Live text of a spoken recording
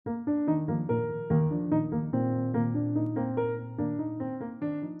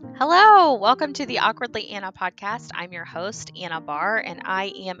Hello, welcome to the Awkwardly Anna podcast. I'm your host, Anna Barr, and I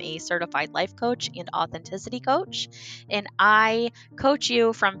am a certified life coach and authenticity coach. And I coach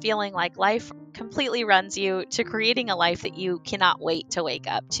you from feeling like life completely runs you to creating a life that you cannot wait to wake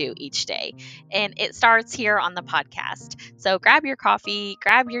up to each day. And it starts here on the podcast. So grab your coffee,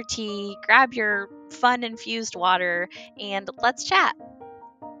 grab your tea, grab your fun infused water, and let's chat.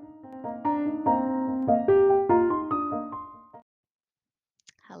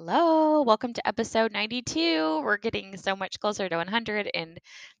 Hello, welcome to episode 92. We're getting so much closer to 100, and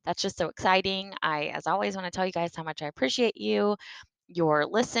that's just so exciting. As always, want to tell you guys how much I appreciate you, your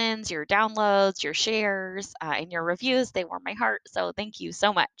listens, your downloads, your shares, and your reviews. They warm my heart. So, thank you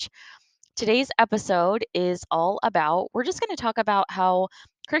so much. Today's episode is all about, we're just going to talk about how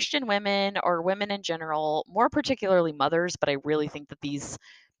Christian women or women in general, more particularly mothers, but I really think that these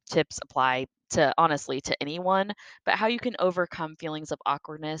tips apply to honestly to anyone, but how you can overcome feelings of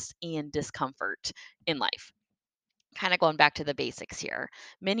awkwardness and discomfort in life. Kind of going back to the basics here.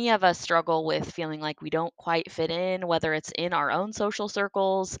 Many of us struggle with feeling like we don't quite fit in, whether it's in our own social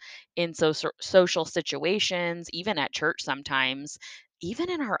circles, in social situations, even at church sometimes,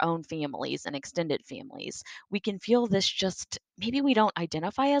 even in our own families and extended families. We can feel this just maybe we don't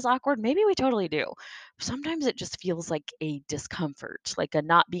identify as awkward, maybe we totally do. Sometimes it just feels like a discomfort, like a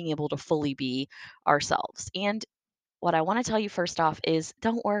not being able to fully be ourselves. And what I want to tell you first off is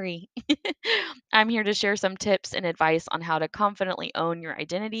don't worry. I'm here to share some tips and advice on how to confidently own your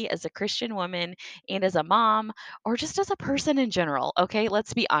identity as a Christian woman and as a mom, or just as a person in general. Okay,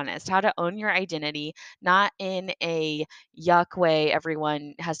 let's be honest. How to own your identity, not in a yuck way,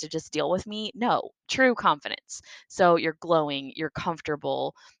 everyone has to just deal with me. No, true confidence. So you're glowing, you're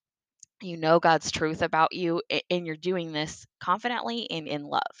comfortable, you know God's truth about you, and you're doing this confidently and in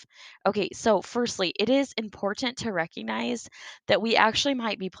love. Okay, so firstly, it is important to recognize that we actually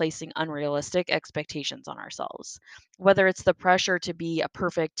might be placing unrealistic expectations on ourselves. Whether it's the pressure to be a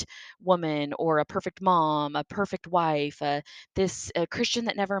perfect woman or a perfect mom, a perfect wife, this a Christian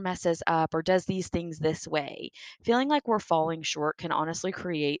that never messes up or does these things this way. Feeling like we're falling short can honestly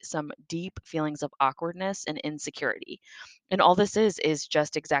create some deep feelings of awkwardness and insecurity. And all this is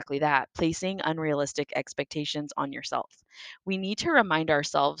just exactly that, placing unrealistic expectations on yourself. We need to remind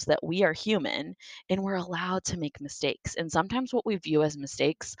ourselves that we are human and we're allowed to make mistakes. And sometimes what we view as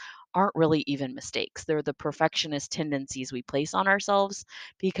mistakes aren't really even mistakes. They're the perfectionist tendencies we place on ourselves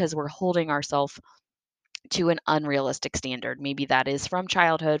because we're holding ourselves to an unrealistic standard. Maybe that is from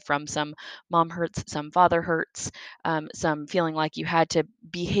childhood, from some mom hurts, some father hurts, some feeling like you had to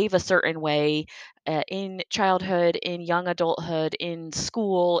behave a certain way in childhood, in young adulthood, in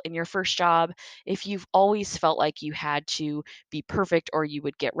school, in your first job. If you've always felt like you had to be perfect or you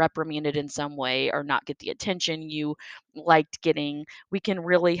would get reprimanded in some way or not get the attention you liked getting, we can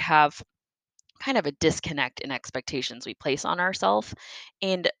really have kind of a disconnect in expectations we place on ourselves.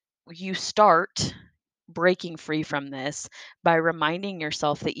 And you start breaking free from this by reminding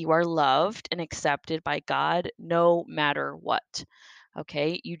yourself that you are loved and accepted by God no matter what.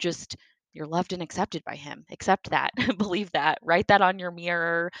 Okay? You're loved and accepted by him. Accept that. Believe that. Write that on your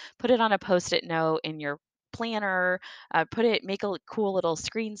mirror. Put it on a post-it note in your planner. Make a cool little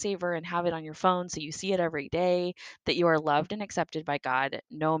screensaver and have it on your phone so you see it every day that you are loved and accepted by God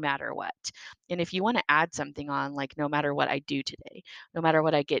no matter what. And if you want to add something on, like no matter what I do today, no matter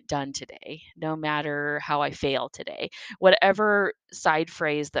what I get done today, no matter how I fail today, whatever side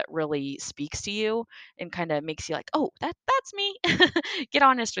phrase that really speaks to you and kind of makes you like, oh, that's me. Get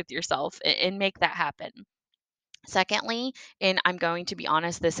honest with yourself and make that happen. Secondly, and I'm going to be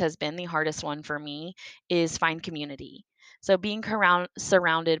honest, this has been the hardest one for me, is find community. So being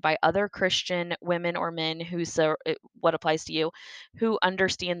surrounded by other Christian women or men what applies to you, who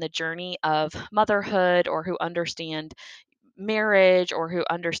understand the journey of motherhood or who understand marriage or who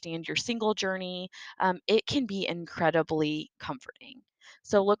understand your single journey, it can be incredibly comforting.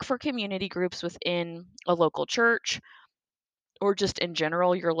 So look for community groups within a local church or just in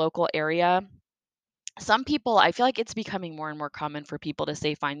general your local area. Some people, I feel like it's becoming more and more common for people to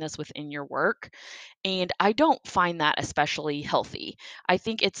say find this within your work, and I don't find that especially healthy. I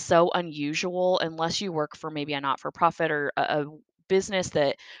think it's so unusual unless you work for maybe a not-for-profit or a business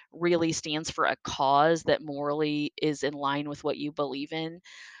that really stands for a cause that morally is in line with what you believe in.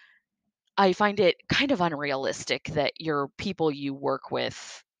 I find it kind of unrealistic that your people you work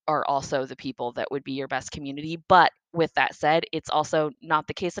with are also the people that would be your best community. But with that said, it's also not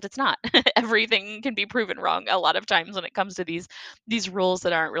the case that it's not. Everything can be proven wrong a lot of times when it comes to these rules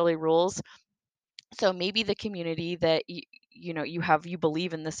that aren't really rules. So maybe the community that you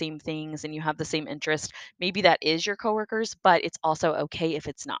believe in the same things and you have the same interest, maybe that is your coworkers, but it's also okay if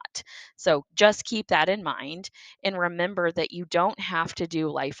it's not. So just keep that in mind and remember that you don't have to do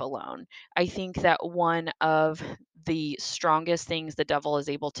life alone. I think that one of the strongest things the devil is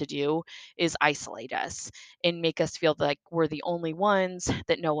able to do is isolate us and make us feel like we're the only ones,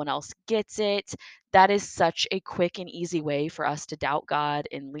 that no one else gets it. That is such a quick and easy way for us to doubt God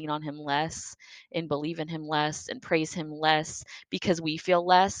and lean on him less and believe in him less and praise him less because we feel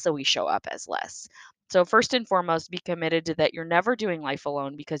less, so we show up as less. So, first and foremost, be committed to that you're never doing life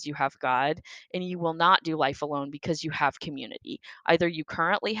alone because you have God, and you will not do life alone because you have community. Either you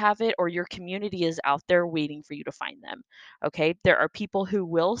currently have it or your community is out there waiting for you to find them. Okay. There are people who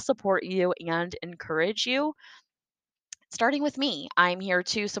will support you and encourage you, starting with me. I'm here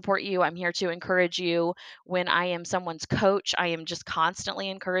to support you. I'm here to encourage you. When I am someone's coach, I am just constantly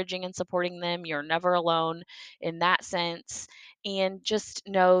encouraging and supporting them. You're never alone in that sense. And just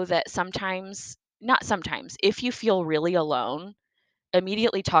know that sometimes, not sometimes, if you feel really alone,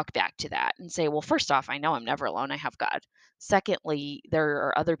 immediately talk back to that and say, well, first off, I know I'm never alone. I have God. Secondly, there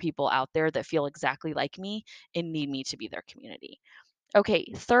are other people out there that feel exactly like me and need me to be their community.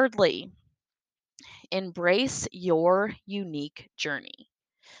 Okay. Thirdly, embrace your unique journey.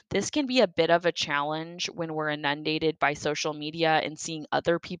 This can be a bit of a challenge when we're inundated by social media and seeing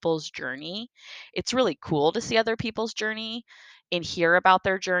other people's journey. It's really cool to see other people's journey and hear about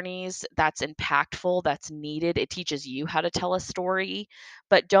their journeys. That's impactful, that's needed. It teaches you how to tell a story,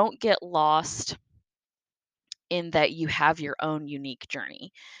 but don't get lost in that you have your own unique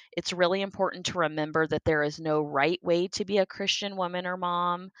journey. It's really important to remember that there is no right way to be a Christian woman or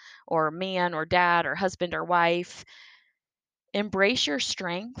mom or man or dad or husband or wife. Embrace your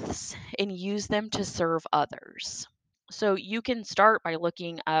strengths and use them to serve others. So you can start by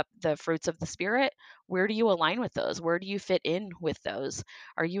looking up the fruits of the spirit. Where do you align with those? Where do you fit in with those?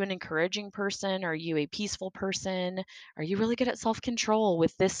 Are you an encouraging person? Are you a peaceful person? Are you really good at self control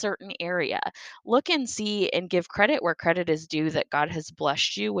with this certain area? Look and see and give credit where credit is due, that God has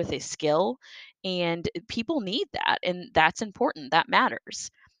blessed you with a skill, and people need that. And that's important. That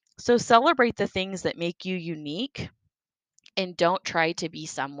matters. So celebrate the things that make you unique and don't try to be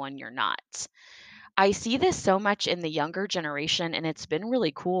someone you're not. I see this so much in the younger generation, and it's been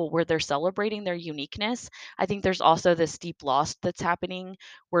really cool where they're celebrating their uniqueness. I think there's also this deep loss that's happening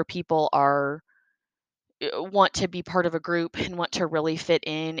where people are want to be part of a group and want to really fit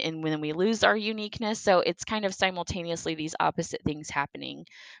in, and when we lose our uniqueness, so it's kind of simultaneously these opposite things happening.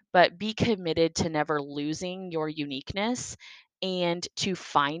 But be committed to never losing your uniqueness and to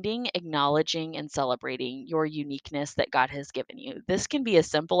finding, acknowledging, and celebrating your uniqueness that God has given you. This can be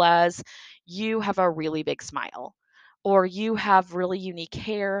as simple as you have a really big smile, or you have really unique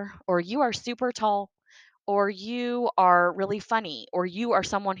hair, or you are super tall, or you are really funny, or you are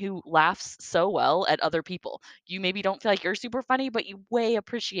someone who laughs so well at other people. You maybe don't feel like you're super funny, but you way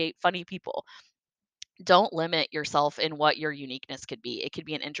appreciate funny people. Don't limit yourself in what your uniqueness could be. It could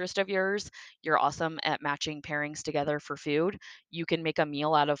be an interest of yours. You're awesome at matching pairings together for food. You can make a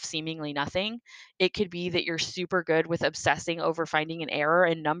meal out of seemingly nothing. It could be that you're super good with obsessing over finding an error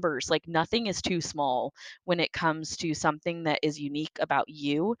in numbers. Like nothing is too small when it comes to something that is unique about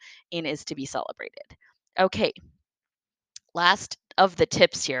you and is to be celebrated. Okay, last of the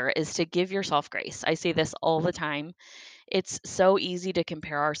tips here is to give yourself grace. I say this all the time. It's so easy to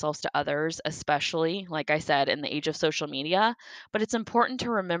compare ourselves to others, especially, like I said, in the age of social media. But it's important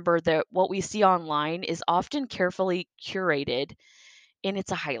to remember that what we see online is often carefully curated and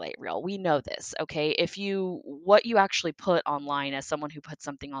it's a highlight reel. We know this, okay? What you actually put online, as someone who puts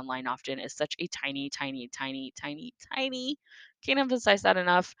something online often, is such a tiny, tiny, tiny, tiny, tiny, can't emphasize that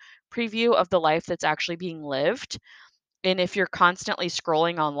enough, preview of the life that's actually being lived. And if you're constantly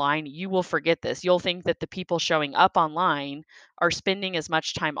scrolling online, you will forget this. You'll think that the people showing up online are spending as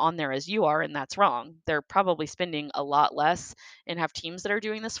much time on there as you are, and that's wrong. They're probably spending a lot less and have teams that are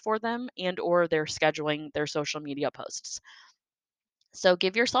doing this for them, and or they're scheduling their social media posts. So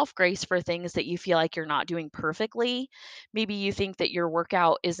give yourself grace for things that you feel like you're not doing perfectly. Maybe you think that your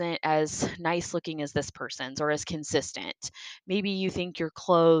workout isn't as nice looking as this person's or as consistent. Maybe you think your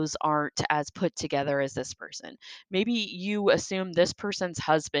clothes aren't as put together as this person. Maybe you assume this person's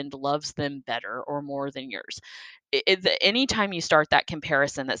husband loves them better or more than yours. Anytime you start that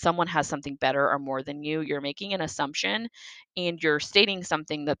comparison that someone has something better or more than you, you're making an assumption and you're stating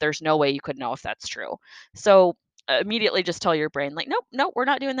something that there's no way you could know if that's true. So immediately just tell your brain, like, nope, nope, we're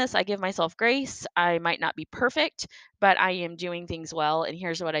not doing this. I give myself grace. I might not be perfect, but I am doing things well. And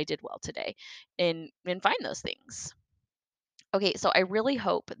here's what I did well today. And find those things. Okay, so I really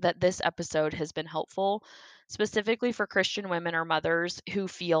hope that this episode has been helpful, specifically for Christian women or mothers who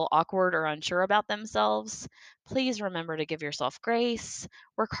feel awkward or unsure about themselves. Please remember to give yourself grace,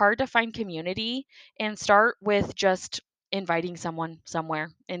 work hard to find community, and start with just inviting someone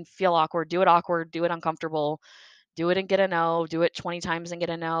somewhere and feel awkward, do it uncomfortable, do it and get a no, do it 20 times and get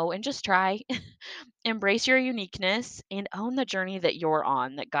a no, and just try. Embrace your uniqueness and own the journey that you're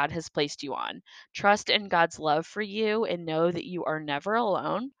on, that God has placed you on. Trust in God's love for you and know that you are never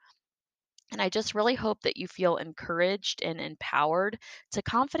alone. And I just really hope that you feel encouraged and empowered to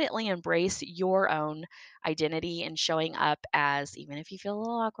confidently embrace your own identity and showing up as, even if you feel a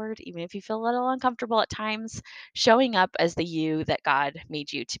little awkward, even if you feel a little uncomfortable at times, showing up as the you that God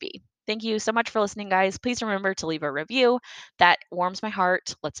made you to be. Thank you so much for listening, guys. Please remember to leave a review. That warms my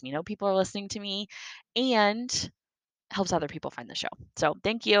heart, lets me know people are listening to me, and helps other people find the show. So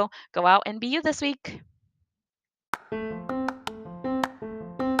thank you. Go out and be you this week.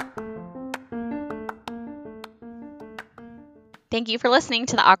 Thank you for listening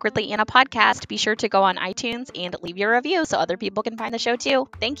to the Awkwardly Anna podcast. Be sure to go on iTunes and leave your review so other people can find the show too.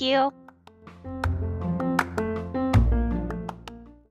 Thank you.